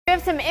We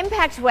have some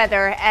impact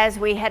weather as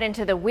we head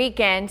into the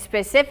weekend,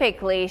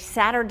 specifically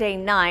Saturday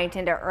night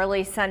into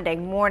early Sunday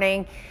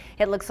morning.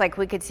 It looks like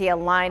we could see a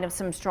line of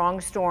some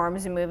strong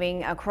storms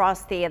moving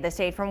across the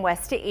state from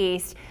west to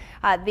east.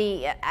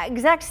 The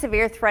exact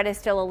severe threat is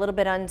still a little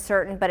bit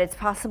uncertain, but it's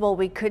possible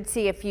we could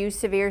see a few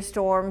severe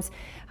storms.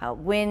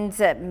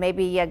 Winds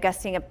maybe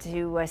gusting up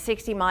to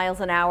 60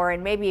 miles an hour,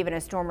 and maybe even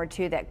a storm or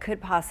two that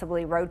could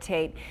possibly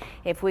rotate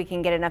if we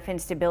can get enough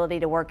instability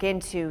to work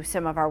into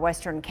some of our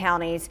western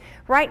counties.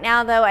 Right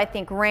now, though, I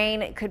think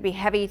rain could be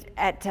heavy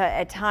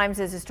at times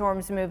as the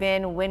storms move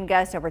in. Wind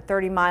gusts over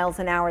 30 miles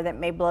an hour that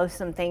may blow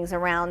some things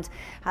around.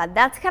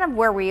 That's kind of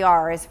where we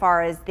are as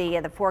far as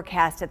the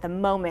forecast at the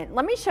moment.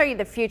 Let me show you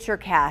the future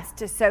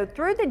cast. So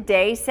through the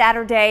day,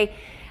 Saturday,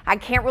 I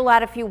can't rule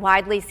out a few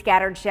widely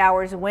scattered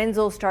showers. Winds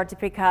will start to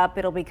pick up.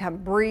 It'll become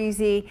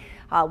breezy,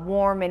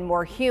 warm and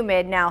more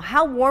humid. Now,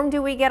 how warm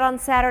do we get on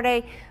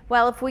Saturday?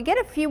 Well, if we get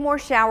a few more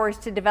showers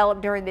to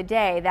develop during the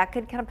day, that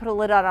could kind of put a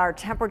lid on our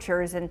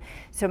temperatures. And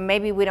so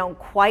maybe we don't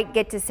quite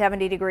get to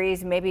 70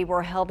 degrees. Maybe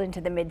we're held into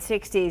the mid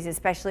 60s,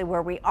 especially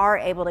where we are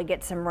able to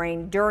get some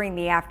rain during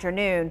the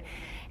afternoon.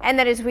 And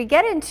then as we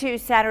get into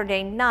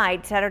Saturday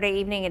night, Saturday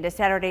evening into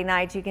Saturday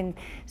night, you can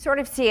sort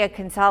of see a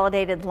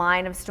consolidated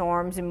line of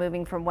storms and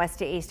moving from west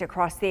to east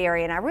across the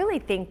area. And I really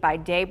think by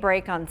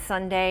daybreak on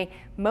Sunday,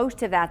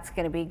 most of that's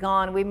going to be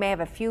gone. We may have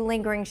a few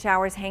lingering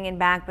showers hanging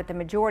back, but the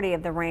majority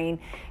of the rain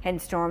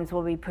and storms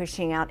will be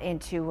pushing out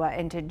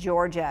into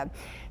Georgia.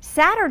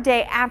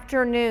 Saturday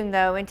afternoon,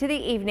 though, into the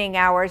evening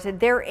hours,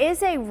 there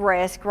is a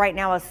risk right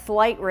now, a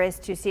slight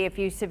risk to see a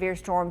few severe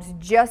storms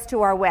just to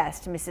our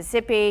west,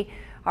 Mississippi,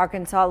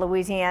 Arkansas,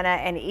 Louisiana,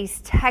 and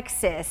East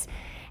Texas.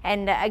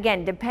 And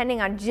again,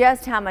 depending on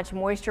just how much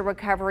moisture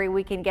recovery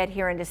we can get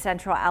here into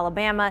central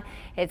Alabama,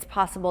 it's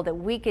possible that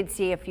we could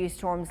see a few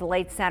storms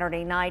late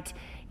Saturday night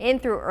in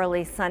through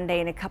early Sunday,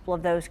 and a couple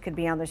of those could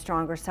be on the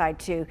stronger side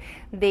too.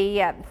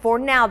 For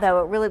now,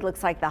 though, it really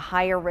looks like the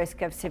higher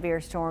risk of severe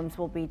storms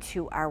will be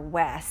to our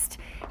west.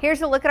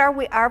 Here's a look at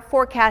our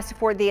forecast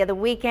for the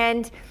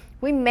weekend.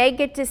 We may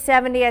get to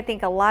 70. I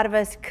think a lot of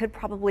us could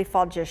probably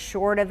fall just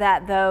short of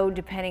that, though,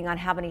 depending on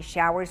how many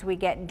showers we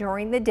get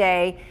during the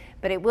day.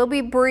 But it will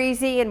be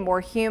breezy and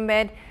more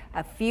humid.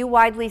 A few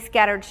widely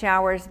scattered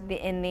showers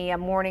in the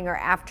morning or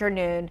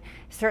afternoon.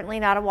 Certainly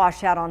not a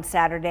washout on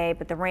Saturday,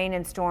 but the rain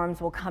and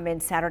storms will come in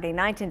Saturday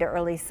night into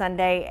early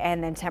Sunday,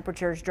 and then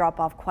temperatures drop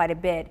off quite a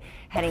bit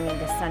heading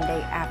into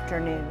Sunday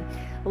afternoon.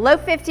 Low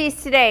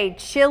 50s today,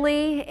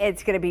 chilly.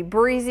 It's going to be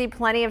breezy,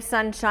 plenty of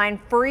sunshine,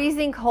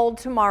 freezing cold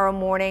tomorrow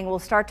morning. We'll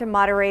start to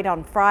moderate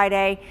on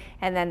Friday,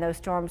 and then those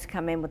storms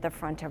come in with the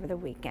front over the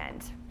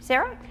weekend.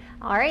 Sarah?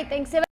 All right, thanks.